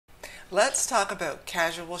Let's talk about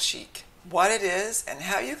casual chic, what it is, and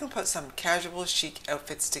how you can put some casual chic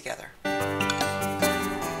outfits together.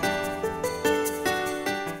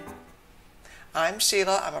 I'm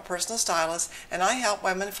Sheila, I'm a personal stylist, and I help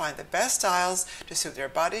women find the best styles to suit their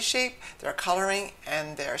body shape, their coloring,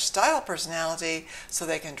 and their style personality so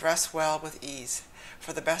they can dress well with ease.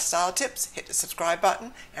 For the best style tips, hit the subscribe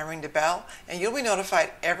button and ring the bell, and you'll be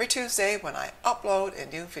notified every Tuesday when I upload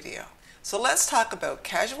a new video. So let's talk about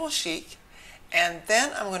casual chic, and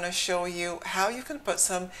then I'm going to show you how you can put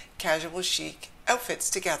some casual chic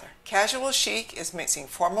outfits together. Casual chic is mixing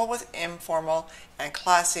formal with informal and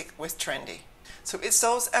classic with trendy. So it's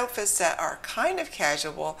those outfits that are kind of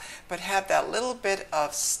casual but have that little bit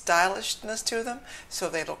of stylishness to them, so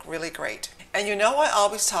they look really great. And you know, I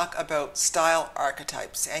always talk about style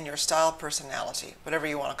archetypes and your style personality, whatever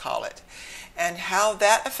you want to call it, and how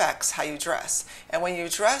that affects how you dress. And when you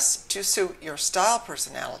dress to suit your style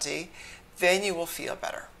personality, then you will feel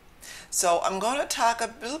better. So I'm going to talk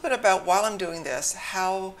a little bit about, while I'm doing this,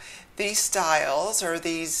 how these styles or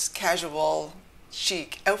these casual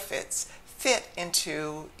chic outfits fit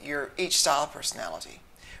into your each style personality.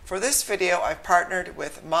 For this video, I've partnered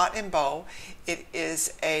with mottandbow. It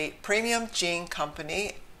is a premium jean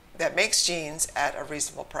company that makes jeans at a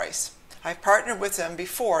reasonable price. I've partnered with them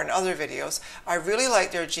before in other videos. I really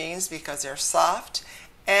like their jeans because they're soft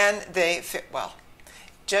and they fit well.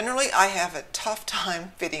 Generally, I have a tough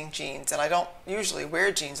time fitting jeans, and I don't usually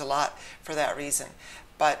wear jeans a lot for that reason,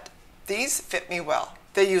 but these fit me well.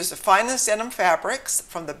 They use the finest denim fabrics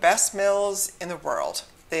from the best mills in the world.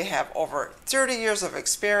 They have over 30 years of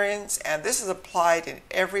experience, and this is applied in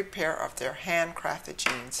every pair of their handcrafted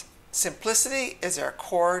jeans. Simplicity is their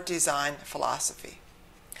core design philosophy.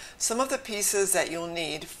 Some of the pieces that you'll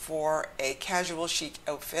need for a casual chic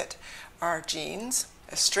outfit are jeans,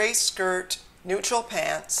 a straight skirt, neutral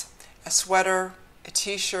pants, a sweater, a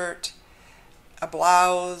t-shirt, a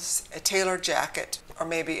blouse, a tailored jacket, or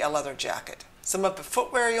maybe a leather jacket. Some of the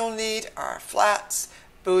footwear you'll need are flats,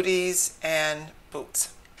 booties, and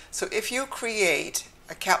boots. So if you create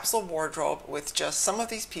a capsule wardrobe with just some of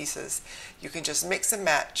these pieces, you can just mix and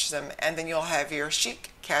match them, and then you'll have your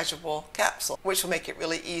chic casual capsule, which will make it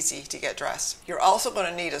really easy to get dressed. You're also going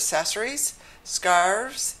to need accessories,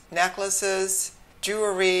 scarves, necklaces,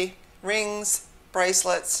 jewelry, rings,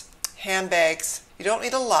 bracelets, handbags. You don't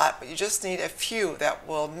need a lot, but you just need a few that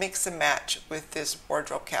will mix and match with this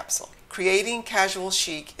wardrobe capsule. Creating casual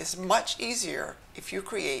chic is much easier if you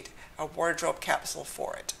create a wardrobe capsule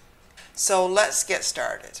for it. So let's get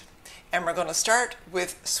started. And we're going to start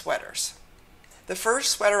with sweaters. The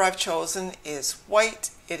first sweater I've chosen is white.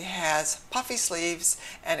 It has puffy sleeves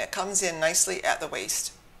and it comes in nicely at the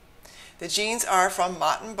waist. The jeans are from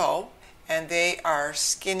mottandbow, and they are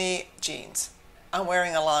skinny jeans. I'm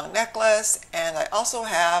wearing a long necklace, and I also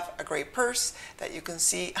have a gray purse that you can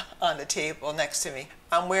see on the table next to me.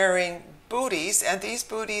 I'm wearing booties, and these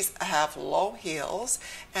booties have low heels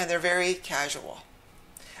and they're very casual.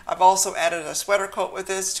 I've also added a sweater coat with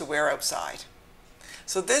this to wear outside.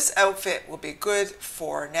 So this outfit will be good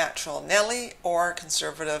for natural Nellie or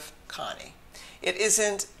conservative Connie. It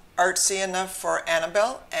isn't artsy enough for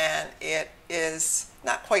Annabelle, and it is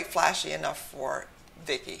not quite flashy enough for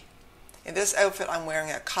Vicky. In this outfit, I'm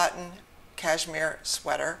wearing a cotton cashmere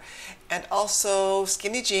sweater and also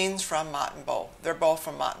skinny jeans from mottandbow. They're both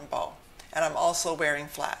from mottandbow. And I'm also wearing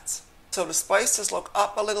flats. So to spice this look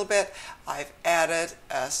up a little bit, I've added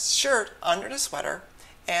a shirt under the sweater,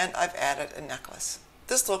 and I've added a necklace.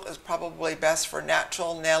 This look is probably best for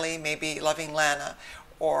natural Nellie, maybe loving Lana,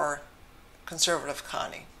 or conservative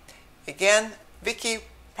Connie. Again, Vicky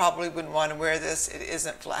probably wouldn't want to wear this. It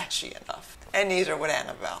isn't flashy enough, and neither would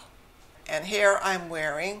Annabelle. And here I'm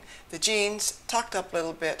wearing the jeans tucked up a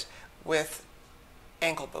little bit with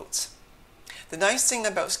ankle boots. The nice thing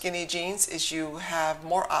about skinny jeans is you have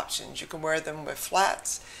more options. You can wear them with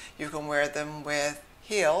flats, you can wear them with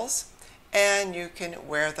heels, and you can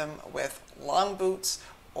wear them with long boots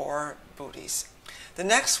or booties. The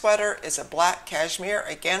next sweater is a black cashmere,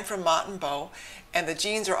 again from mottandbow, and the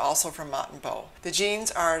jeans are also from mottandbow. The jeans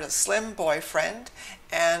are the slim boyfriend,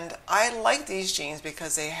 and I like these jeans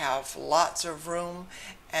because they have lots of room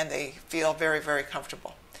and they feel very, very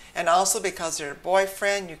comfortable. And also because they're a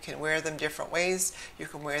boyfriend, you can wear them different ways. You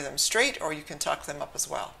can wear them straight, or you can tuck them up as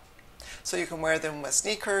well. So you can wear them with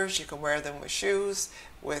sneakers, you can wear them with shoes,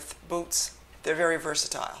 with boots. They're very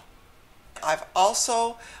versatile. I've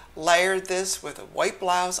also layered this with a white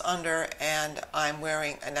blouse under, and I'm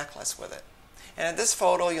wearing a necklace with it. And in this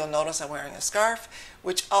photo, you'll notice I'm wearing a scarf,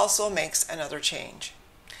 which also makes another change.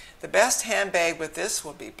 The best handbag with this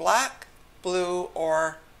will be black, blue,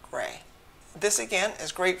 or gray. This again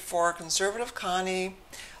is great for conservative Connie,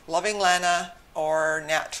 loving Lana, or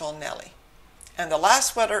natural Nellie. And the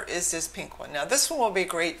last sweater is this pink one. Now this one will be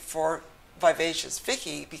great for vivacious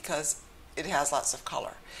Vicky because it has lots of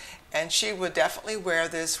color. And she would definitely wear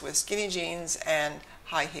this with skinny jeans and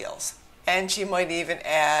high heels. And she might even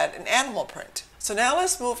add an animal print. So now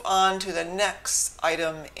let's move on to the next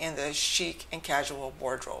item in the chic and casual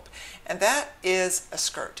wardrobe. And that is a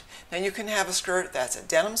skirt. Now you can have a skirt that's a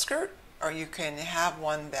denim skirt, or you can have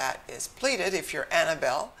one that is pleated if you're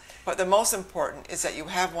Annabelle. But the most important is that you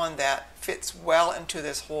have one that fits well into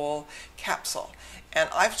this whole capsule. And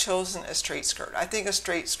I've chosen a straight skirt. I think a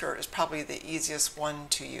straight skirt is probably the easiest one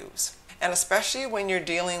to use. And especially when you're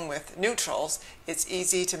dealing with neutrals, it's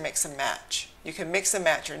easy to mix and match. You can mix and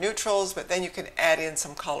match your neutrals, but then you can add in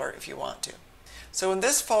some color if you want to. So in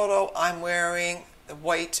this photo, I'm wearing the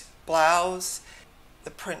white blouse,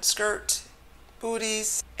 the print skirt,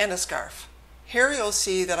 booties, and a scarf. Here you'll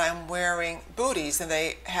see that I'm wearing booties, and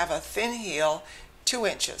they have a thin heel, 2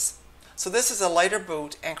 inches. So this is a lighter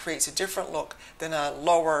boot and creates a different look than a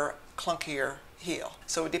lower, clunkier heel.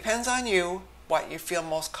 So it depends on you what you feel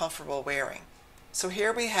most comfortable wearing. So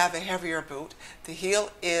here we have a heavier boot. The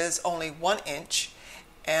heel is only 1 inch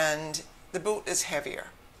and the boot is heavier.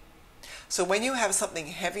 So when you have something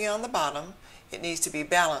heavy on the bottom, it needs to be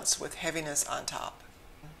balanced with heaviness on top.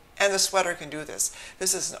 And the sweater can do this.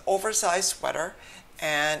 This is an oversized sweater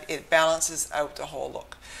and it balances out the whole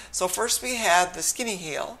look. So first we have the skinny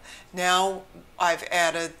heel. Now I've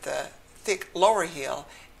added the thick lower heel,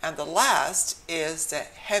 and the last is the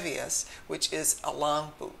heaviest, which is a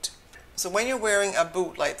long boot. So when you're wearing a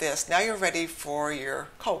boot like this, now you're ready for your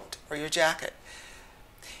coat or your jacket.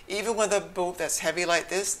 Even with a boot that's heavy like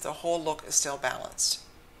this, the whole look is still balanced.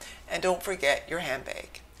 And don't forget your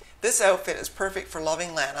handbag. This outfit is perfect for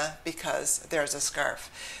loving Lana because there's a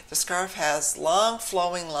scarf. The scarf has long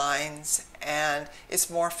flowing lines and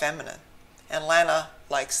it's more feminine. And Lana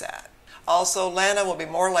likes that. Also, Lana will be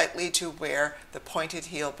more likely to wear the pointed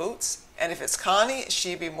heel boots. And if it's Connie,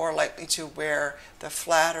 she'd be more likely to wear the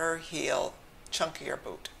flatter heel, chunkier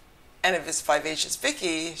boot. And if it's vivacious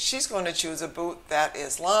Vicky, she's going to choose a boot that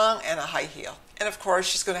is long and a high heel. And of course,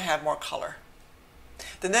 she's going to have more color.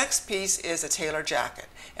 The next piece is a tailor jacket,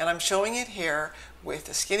 and I'm showing it here with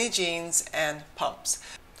the skinny jeans and pumps.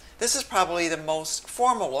 This is probably the most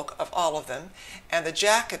formal look of all of them, and the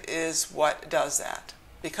jacket is what does that.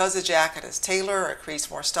 Because the jacket is tailor, it creates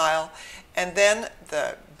more style, and then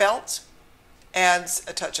the belt adds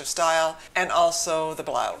a touch of style, and also the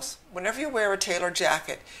blouse. Whenever you wear a tailor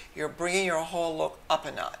jacket, you're bringing your whole look up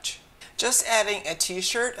a notch. Just adding a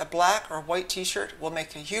t-shirt, a black or white t-shirt, will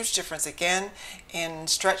make a huge difference again in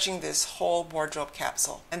stretching this whole wardrobe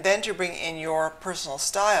capsule. And then to bring in your personal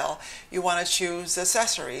style, you want to choose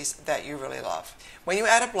accessories that you really love. When you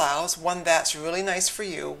add a blouse, one that's really nice for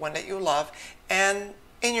you, one that you love, and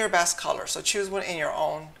in your best color. So choose one in your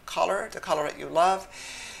own color, the color that you love.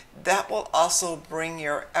 That will also bring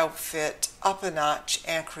your outfit up a notch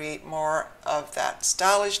and create more of that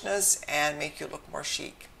stylishness and make you look more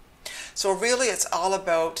chic. So really it's all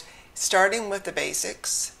about starting with the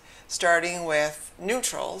basics, starting with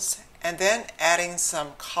neutrals, and then adding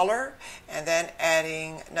some color, and then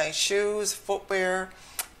adding nice shoes, footwear,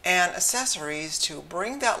 and accessories to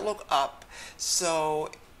bring that look up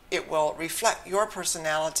so it will reflect your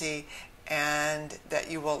personality and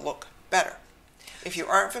that you will look better. If you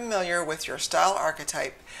aren't familiar with your style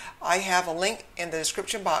archetype, I have a link in the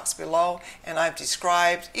description box below, and I've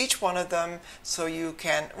described each one of them so you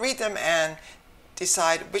can read them and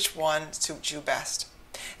decide which one suits you best.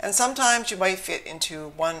 And sometimes you might fit into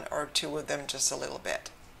one or two of them just a little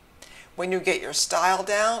bit. When you get your style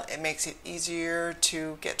down, it makes it easier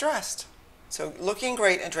to get dressed. So looking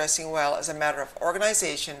great and dressing well is a matter of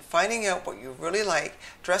organization, finding out what you really like,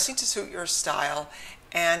 dressing to suit your style,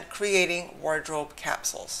 and creating wardrobe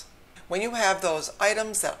capsules. When you have those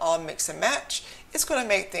items that all mix and match, it's going to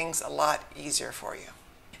make things a lot easier for you.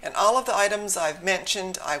 And all of the items I've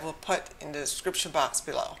mentioned, I will put in the description box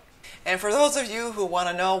below. And for those of you who want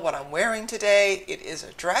to know what I'm wearing today, it is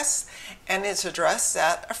a dress, and it's a dress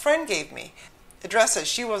that a friend gave me. A dress that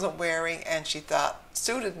she wasn't wearing and she thought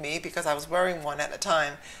suited me because I was wearing one at a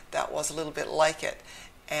time that was a little bit like it.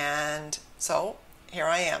 And so here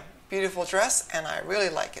I am. Beautiful dress, and I really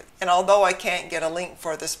like it. And although I can't get a link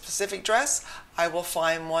for this specific dress, I will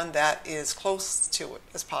find one that is close to it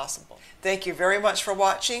as possible. Thank you very much for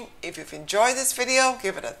watching. If you've enjoyed this video,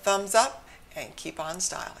 give it a thumbs up and keep on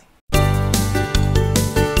styling.